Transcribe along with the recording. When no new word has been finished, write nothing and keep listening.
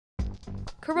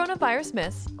Coronavirus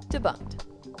myths debunked.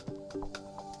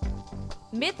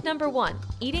 Myth number 1,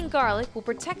 eating garlic will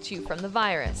protect you from the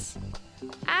virus.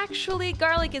 Actually,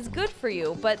 garlic is good for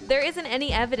you, but there isn't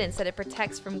any evidence that it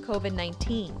protects from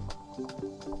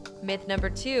COVID-19. Myth number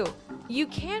 2, you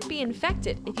can't be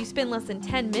infected if you spend less than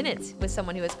 10 minutes with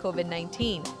someone who has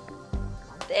COVID-19.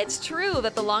 It's true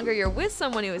that the longer you're with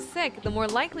someone who is sick, the more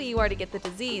likely you are to get the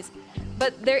disease,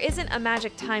 but there isn't a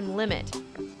magic time limit.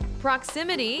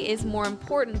 Proximity is more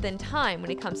important than time when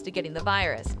it comes to getting the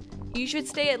virus. You should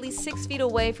stay at least 6 feet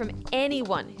away from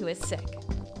anyone who is sick.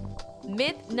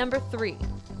 Myth number 3,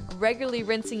 regularly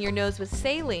rinsing your nose with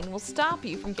saline will stop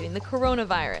you from getting the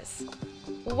coronavirus.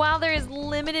 While there is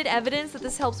limited evidence that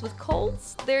this helps with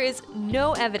colds, there is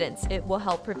no evidence it will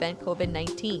help prevent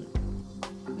COVID-19.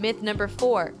 Myth number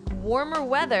 4, warmer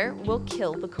weather will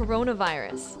kill the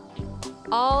coronavirus.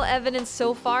 All evidence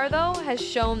so far, though, has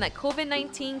shown that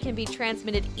COVID-19 can be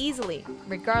transmitted easily,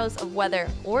 regardless of weather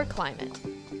or climate.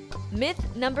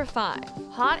 Myth number 5,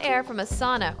 hot air from a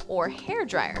sauna or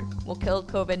hairdryer will kill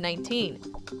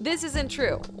COVID-19. This isn't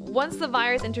true. Once the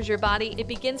virus enters your body, it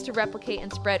begins to replicate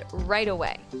and spread right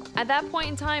away. At that point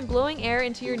in time, blowing air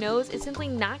into your nose is simply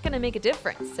not going to make a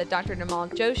difference, said Dr.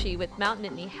 Nirmal Joshi with Mount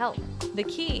Nittany Health. The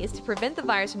key is to prevent the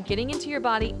virus from getting into your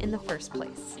body in the first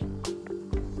place.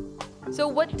 So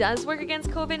what does work against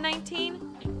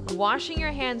COVID-19? Washing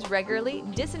your hands regularly,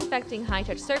 disinfecting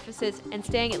high-touch surfaces, and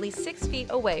staying at least 6 feet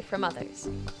away from others.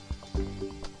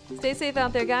 Stay safe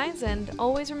out there, guys, and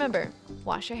always remember,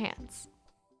 wash your hands.